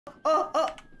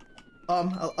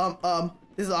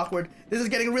This is awkward. This is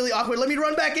getting really awkward. Let me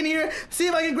run back in here, see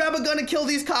if I can grab a gun and kill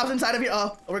these cops inside of here.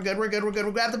 Oh, we're good.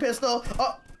 We'll grab the pistol.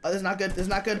 Oh, this is not good.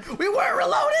 We weren't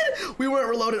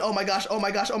reloaded. Oh my gosh.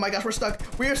 We're stuck.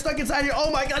 We are stuck inside here. Oh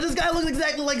my god, this guy looks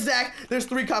exactly like Zach. There's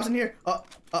 3 cops in here.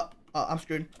 I'm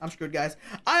screwed, guys.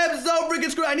 I am so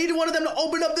freaking screwed. I need one of them to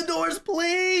open up the doors,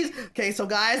 please. Okay, so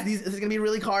guys, this is gonna be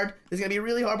really hard.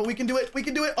 But we can do it.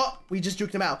 Oh, we just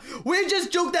juked him out. We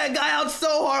just juked that guy out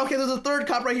so hard. Okay, there's a 3rd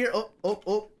cop right here.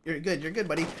 Oh. You're good,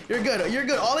 buddy. You're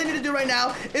good. All I need to do right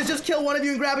now is just kill one of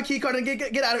you and grab a key card and get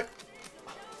out of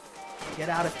Get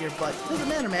out of here, but doesn't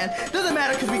matter, man. Doesn't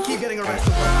matter because we keep getting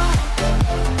arrested.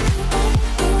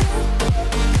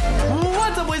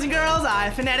 What's up, boys and girls?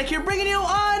 I'm Fanatic here, bringing you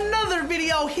another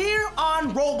video here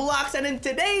on Roblox. And in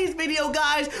today's video,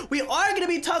 guys, we are going to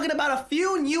be talking about a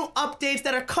few new updates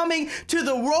that are coming to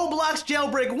the Roblox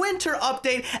Jailbreak Winter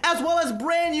Update, as well as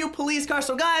brand new police cars.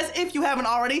 So, guys, if you haven't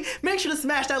already, make sure to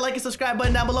smash that like and subscribe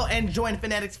button down below and join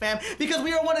Fanatics fam, because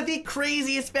we are one of the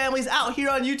craziest families out here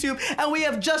on YouTube, and we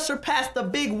have just surpassed the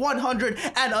big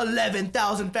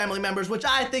 111,000 family members, which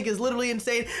I think is literally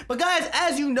insane. But, guys,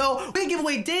 as you know, we give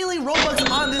away daily Robux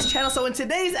on this channel. So in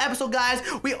today's episode, guys,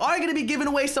 we are going to be giving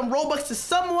away some Robux to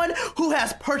someone who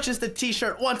has purchased the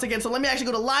t-shirt once again. So let me actually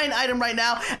go to line item right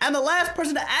now, and the last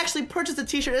person to actually purchase the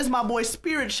t-shirt is my boy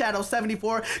Spirit Shadow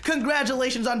 74.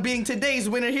 Congratulations on being today's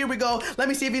winner. Here we go. Let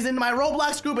me see if he's in my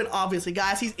Roblox group, and obviously,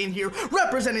 guys, he's in here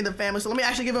representing the family. So let me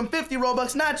actually give him 50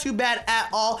 Robux. Not too bad at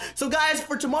all. So, guys,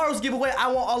 for tomorrow's giveaway,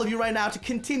 I want all of you right now to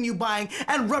continue buying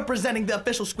and representing the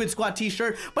official Squid Squad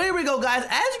t-shirt. But here we go, guys.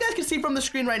 As you guys can see from the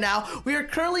screen right now, we are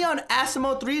currently on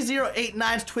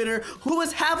Asimo3089's Twitter, who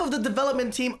is half of the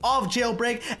development team of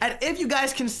Jailbreak. And if you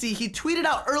guys can see, he tweeted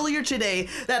out earlier today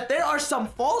that there are some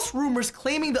false rumors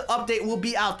claiming the update will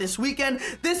be out this weekend.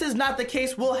 This is not the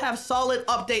case. We'll have solid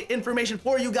update information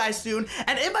for you guys soon.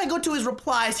 And if I go to his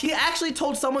replies, he actually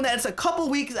told someone that it's a couple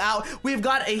weeks out. We've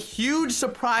got a huge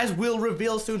surprise we'll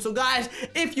reveal soon. So, guys,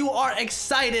 if you are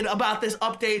excited about this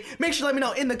update, make sure to let me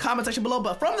know in the comment section below.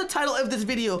 But from the title of this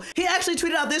video, he actually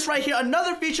tweeted out this right here,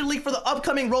 another feature leak for the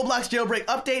upcoming Roblox Jailbreak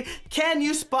update. Can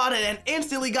you spot it? And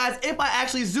instantly, guys, if I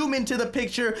actually zoom into the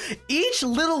picture, each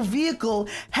little vehicle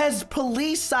has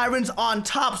police sirens on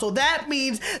top. So that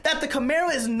means that the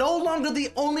Camaro is no longer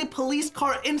the only police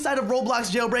car inside of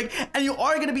Roblox Jailbreak, and you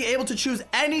are going to be able to choose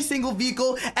any single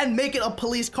vehicle and make it a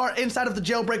police car inside of the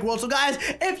Jailbreak world. So, guys,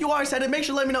 if you are excited, make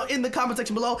sure to let me know in the comment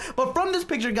section below. But from this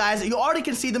picture, guys, you already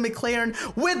can see the McLaren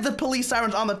with the police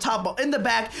sirens on the top, but in the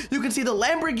back, you can see the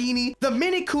Lamborghini, the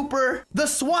Mini Cooper, the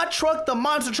SWAT truck, the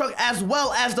monster truck, as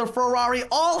well as the Ferrari,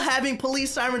 all having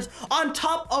police sirens on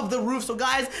top of the roof. So,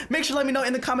 guys, make sure to let me know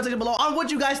in the comment section below on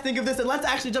what you guys think of this, and let's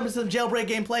actually jump into some Jailbreak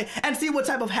gameplay and see what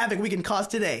type of havoc we can cause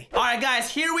today. All right, guys,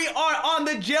 here we are on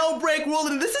the Jailbreak world,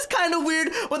 and this is kind of weird,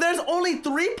 but there's only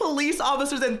 3 police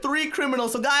officers and 3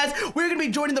 criminals. So, guys, we're gonna be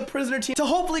joining the prisoner team to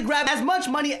hopefully grab as much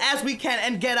money as we can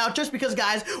and get out, just because,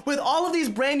 guys, with all of these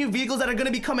brand new vehicles that are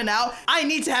gonna be coming out, I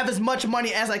need to have as much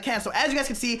money as I can. So, as you guys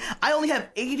can see, I only have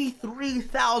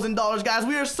 $83,000, guys.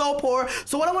 We are so poor.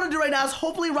 So what I want to do right now is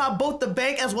hopefully rob both the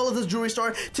bank as well as this jewelry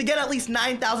store to get at least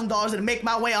 $9,000 and make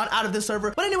my way on out of this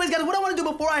server. But anyways, guys, what I want to do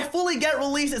before I fully get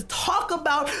released is talk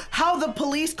about how the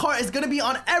police car is going to be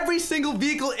on every single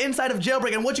vehicle inside of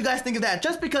Jailbreak and what you guys think of that.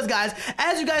 Just because, guys,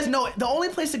 as you guys know, the only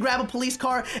place to grab a police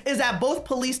car is at both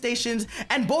police stations,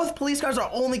 and both police cars are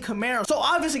only Camaros. So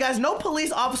obviously, guys, no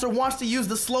police officer wants to use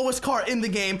the slowest car in the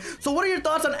game. So what are your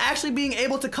thoughts on actually being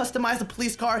able to customize the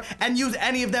police car and use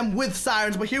any of them with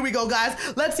sirens? But here we go, guys.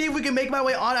 Let's see if we can make my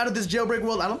way on out of this Jailbreak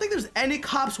world. I don't think there's any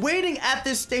cops waiting at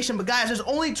this station, but, guys, there's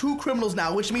only 2 criminals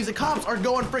now, which means the cops are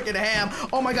going freaking ham.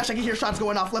 Oh my gosh, I can hear shots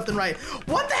going off left and right.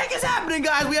 What the heck is happening,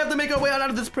 guys? We have to make our way on out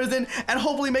of this prison and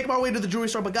hopefully make our way to the jewelry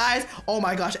store. But, guys, oh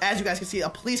my gosh, as you guys can see, a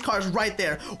police car is right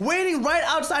there, waiting right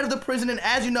outside of the prison. And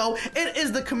as you know, it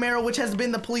is the Camaro, which has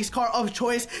been the police car of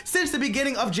choice since the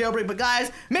beginning of Jailbreak. But,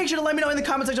 guys, make sure to let me know in the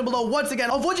comment section below once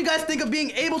again of what you guys think of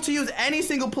being able to use any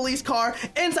single police car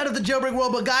inside of the Jailbreak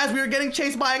world. But, guys, we are getting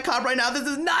chased by a cop right now. This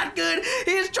is not good.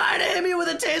 He is trying to hit me with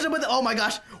a taser, but oh my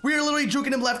gosh, we are literally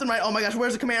juking him left and right. Oh my gosh,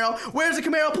 where's the Camaro? Where's the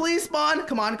Camaro? Please spawn.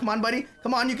 Come on, buddy.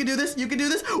 Come on, you can do this. You can do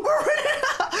this.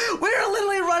 We're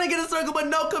literally running in a circle, but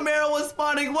no Camaro was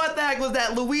spawning. What the heck was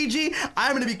that, Luigi?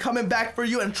 I'm gonna be coming back for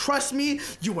you, and trust me,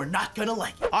 you are not gonna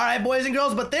like it. All right, boys and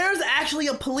girls, but there's actually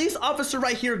a police officer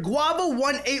right here,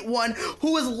 Guava181,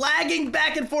 who is lagging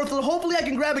back and forth. So hopefully I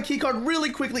can grab a key card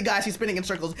really quickly. Guys, he's spinning in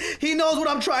circles. He knows what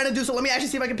I'm trying to do, so let me actually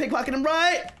see if I can pickpocket him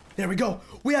right. There we go.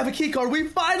 We have a key card. We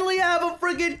finally have a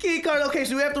freaking key card. Okay,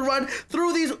 so we have to run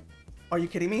through these. Are you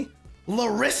kidding me?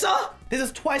 Larissa? This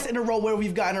is twice in a row where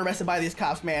we've gotten arrested by these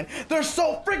cops, man. They're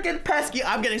so freaking pesky.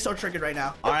 I'm getting so triggered right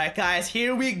now. All right, guys,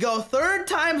 here we go. Third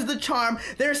time's the charm.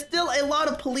 There's still a lot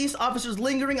of police officers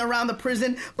lingering around the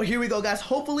prison, but here we go, guys.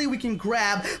 Hopefully we can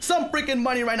grab some freaking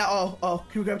money right now. Oh,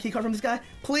 can we grab a key card from this guy?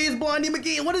 Please, Blondie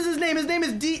McGee. What is his name? His name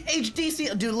is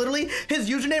DHDC. Dude, literally, his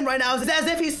username right now is as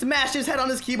if he smashed his head on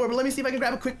his keyboard, but let me see if I can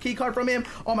grab a quick key card from him.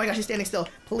 Oh my gosh, he's standing still.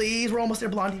 Please, we're almost there,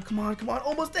 Blondie. Come on,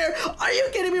 almost there. Are you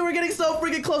kidding me? We're getting so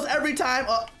freaking close every time.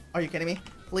 Oh. Are you kidding me?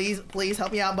 Please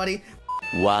help me out, buddy.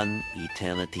 One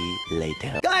eternity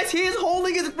later. Guys, he is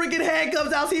holding his freaking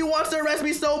handcuffs out. He wants to arrest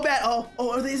me so bad.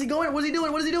 Is he going? What's he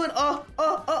doing?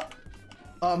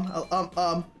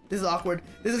 This is awkward.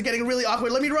 This is getting really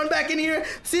awkward. Let me run back in here.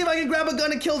 See if I can grab a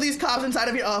gun and kill these cops inside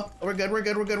of here. Oh, we're good. We'll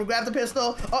grab the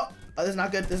pistol. Oh, this is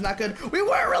not good. We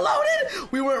weren't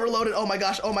reloaded. Oh my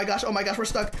gosh. We're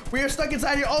stuck. We are stuck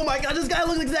inside here. Oh my god, this guy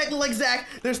looks exactly like Zach.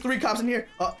 There's 3 cops in here.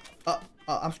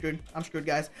 I'm screwed,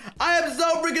 guys. I am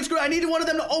so freaking screwed. I need one of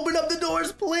them to open up the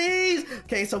doors, please.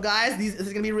 Okay, so guys, this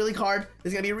is gonna be really hard.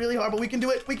 But we can do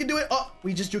it. Oh,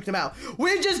 we just juked him out.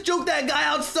 We just juked that guy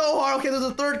out so hard. Okay, there's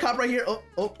a 3rd cop right here.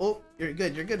 Oh. You're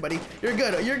good, buddy. You're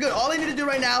good. All I need to do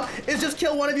right now is just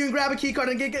kill one of you and grab a key card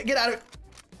and get out of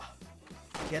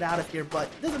Get out of here, but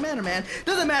doesn't matter, man.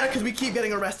 Doesn't matter because we keep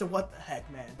getting arrested. What the heck,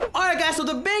 man? All right, guys, so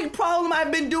the big problem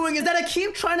I've been doing is that I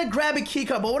keep trying to grab a key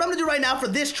card, but what I'm gonna do right now for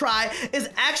this try is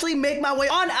actually make my way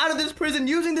on out of this prison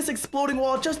using this exploding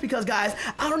wall, just because, guys,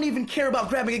 I don't even care about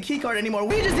grabbing a key card anymore.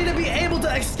 We just need to be able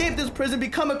to escape this prison,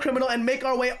 become a criminal, and make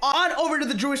our way on over to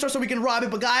the jewelry store so we can rob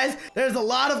it. But guys, there's a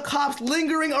lot of cops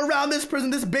lingering around this prison.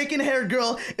 This bacon-haired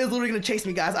girl is literally gonna chase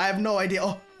me, guys. I have no idea.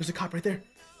 Oh, there's a cop right there.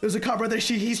 There's a cop right there.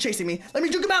 He's chasing me. Let me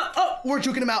juke him out. Oh, we're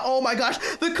juking him out. Oh my gosh.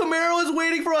 The Camaro is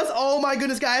waiting for us. Oh my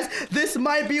goodness, guys. This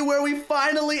might be where we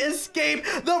finally escape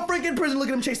the freaking prison. Look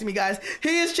at him chasing me, guys.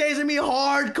 He is chasing me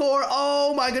hardcore.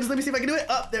 Oh my goodness. Let me see if I can do it.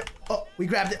 Up there. Oh, we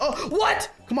grabbed it. Oh, what?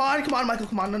 Come on, Michael.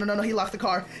 Come on. No. He locked the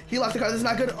car. This is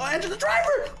not good. Oh, enter the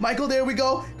driver. Michael, there we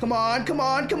go. Come on.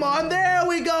 There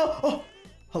we go. Oh,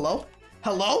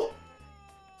 hello?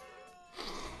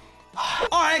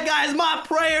 All right, guys, my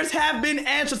prayers have been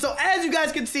answered. So as you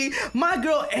guys can see, my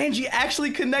girl Angie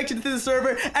actually connected to the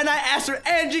server, and I asked her,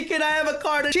 Angie, can I have a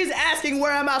card? And she's asking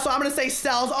where I'm at, so I'm gonna say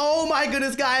cells. Oh my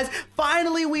goodness, guys.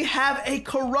 Finally, we have a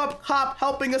corrupt cop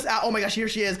helping us out. Oh my gosh, here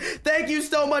she is. Thank you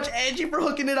so much, Angie, for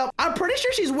hooking it up. I'm pretty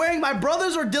sure she's wearing my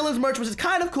brother's or Dylan's merch, which is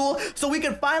kind of cool, so we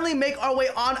can finally make our way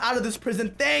on out of this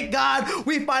prison. Thank God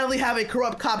we finally have a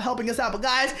corrupt cop helping us out. But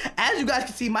guys, as you guys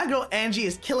can see, my girl Angie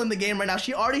is killing the game right now.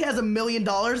 She already has $1 million,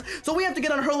 so we have to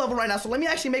get on her level right now. So let me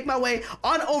actually make my way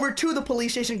on over to the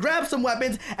police station, grab some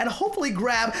weapons, and hopefully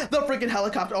grab the freaking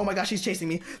helicopter. Oh my gosh, she's chasing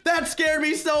me. That scared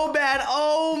me so bad.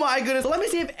 Oh my goodness. So let me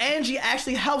see if Angie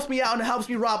actually helps me out and helps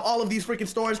me rob all of these freaking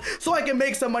stores so I can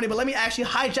make some money. But let me actually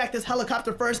hijack this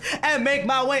helicopter first and make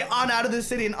my way on out of this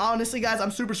city. And honestly, guys,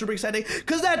 I'm super excited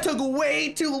because that took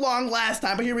way too long last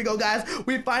time. But here we go, guys.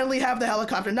 We finally have the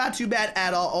helicopter. Not too bad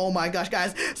at all. Oh my gosh,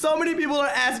 guys. So many people are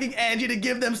asking Angie to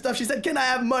give them stuff. She said, can I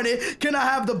have money? Can I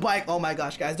have the bike? Oh my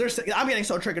gosh, guys. I'm getting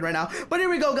so triggered right now. But here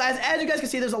we go, guys. As you guys can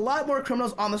see, there's a lot more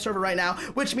criminals on the server right now,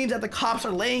 which means that the cops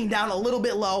are laying down a little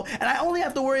bit low, and I only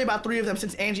have to worry about 3 of them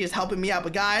since Angie is helping me out.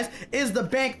 But guys, is the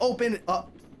bank open?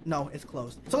 No, it's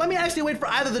closed. So let me actually wait for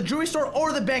either the jewelry store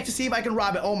or the bank to see if I can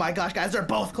rob it. Oh my gosh, guys, they're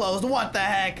both closed. What the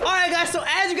heck? All right, guys, so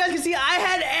as you guys can see, I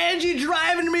had Angie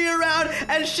driving me around,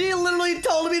 and she literally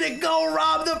told me to go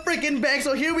rob the freaking bank.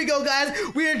 So here we go, guys.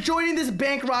 We are joining this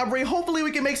bank robbery. Hopefully we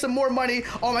can make some more money.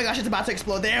 Oh my gosh, it's about to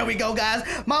explode. There we go, guys.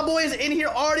 My boy is in here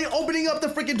already opening up the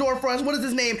freaking door for us. What is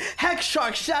his name? Heck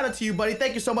Shark. Shout out to you, buddy.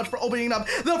 Thank you so much for opening up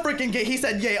the freaking gate. He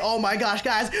said yay. Oh my gosh,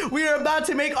 guys. We are about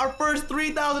to make our first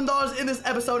 $3,000 in this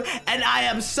episode, and I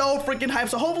am so freaking hyped.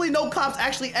 So hopefully no cops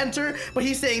actually enter, but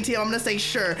he's saying TM. I'm gonna say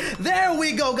sure. There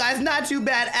we go, guys. Not too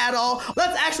bad at all.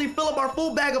 Let's actually fill up our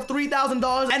full bag of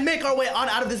 $3,000 and make our way on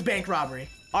out of this bank robbery.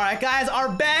 All right, guys, our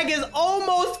bag is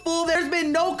almost full. There's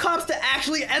been no cops to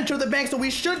actually enter the bank, so we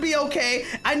should be okay.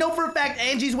 I know for a fact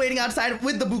Angie's waiting outside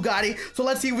with the Bugatti, so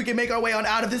let's see if we can make our way on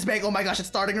out of this bank. Oh my gosh, it's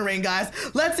starting to rain, guys.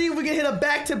 Let's see if we can hit a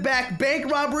back-to-back bank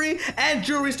robbery and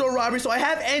jewelry store robbery. So I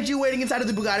have Angie waiting inside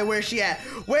of the Bugatti. Where is she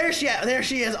at? There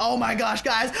she is. Oh my gosh,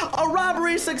 guys. A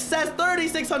robbery success,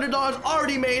 $3,600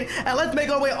 already made, and let's make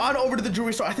our way on over to the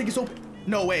jewelry store. I think it's open.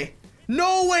 No way.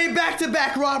 No way,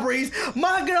 back-to-back robberies.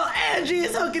 My girl Angie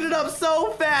is hooking it up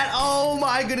so fat. Oh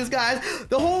my goodness, guys.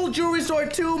 The whole jewelry store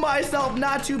to myself,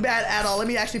 not too bad at all. Let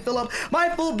me actually fill up my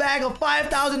full bag of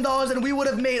 $5,000 and we would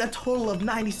have made a total of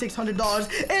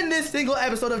 $9,600 in this single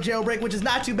episode of Jailbreak, which is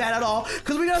not too bad at all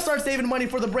because we're gonna start saving money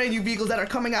for the brand new vehicles that are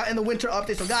coming out in the winter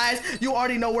update. So guys, you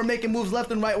already know we're making moves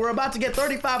left and right. We're about to get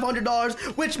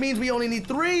 $3,500, which means we only need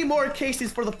 3 more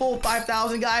cases for the full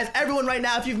 5,000, guys. Everyone right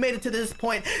now, if you've made it to this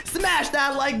point, smash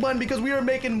that like button because we are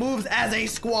making moves as a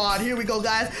squad. Here we go,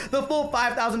 guys. The full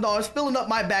 $5,000 filling up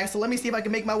my bag. So let me see if I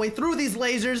can make my way through these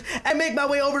lasers and make my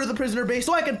way over to the prisoner base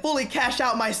so I can fully cash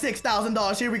out my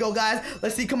 $6,000. Here we go, guys.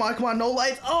 Let's see. Come on, come on. No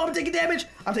lights. Oh, I'm taking damage.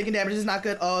 I'm taking damage. This is not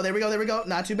good. Oh, there we go. There we go.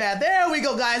 Not too bad. There we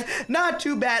go, guys. Not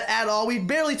too bad at all. We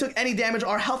barely took any damage.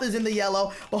 Our health is in the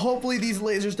yellow, but hopefully these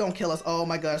lasers don't kill us. Oh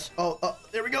my gosh. Oh,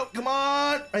 there we go. Come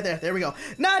on. Right there. There we go.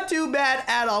 Not too bad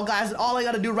at all, guys. And all I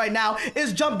got to do right now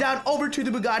is jump down over to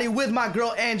the Bugatti with my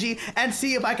girl Angie and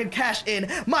see if I can cash in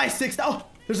my oh,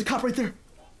 there's a cop right there.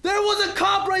 There was a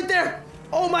cop right there.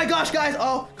 Oh my gosh, guys.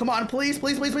 Oh, come on, please,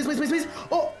 please, please, please, please, please, please.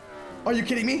 Oh, are you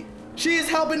kidding me? She is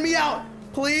helping me out.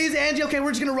 Please, Angie. Okay,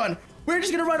 we're just gonna run. We're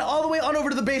just gonna run all the way on over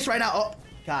to the base right now. Oh,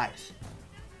 guys.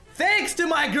 Thanks to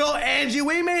my girl Angie,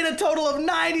 we made a total of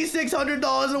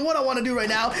 $9,600, and what I want to do right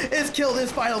now is kill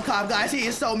this final cop, guys. He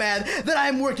is so mad that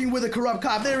I'm working with a corrupt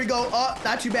cop. There we go. Oh,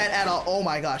 not too bad at all. Oh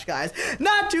my gosh, guys.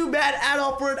 Not too bad at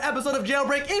all for an episode of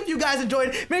Jailbreak. If you guys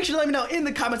enjoyed, make sure to let me know in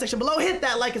the comment section below. Hit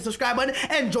that like and subscribe button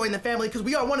and join the family because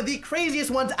we are one of the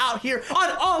craziest ones out here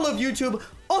on all of YouTube.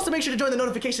 Also, make sure to join the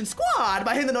notification squad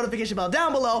by hitting the notification bell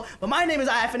down below. But my name is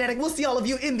iFanatic. We'll see all of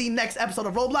you in the next episode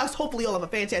of Roblox. Hopefully, you all have a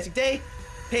fantastic day.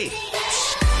 Peace.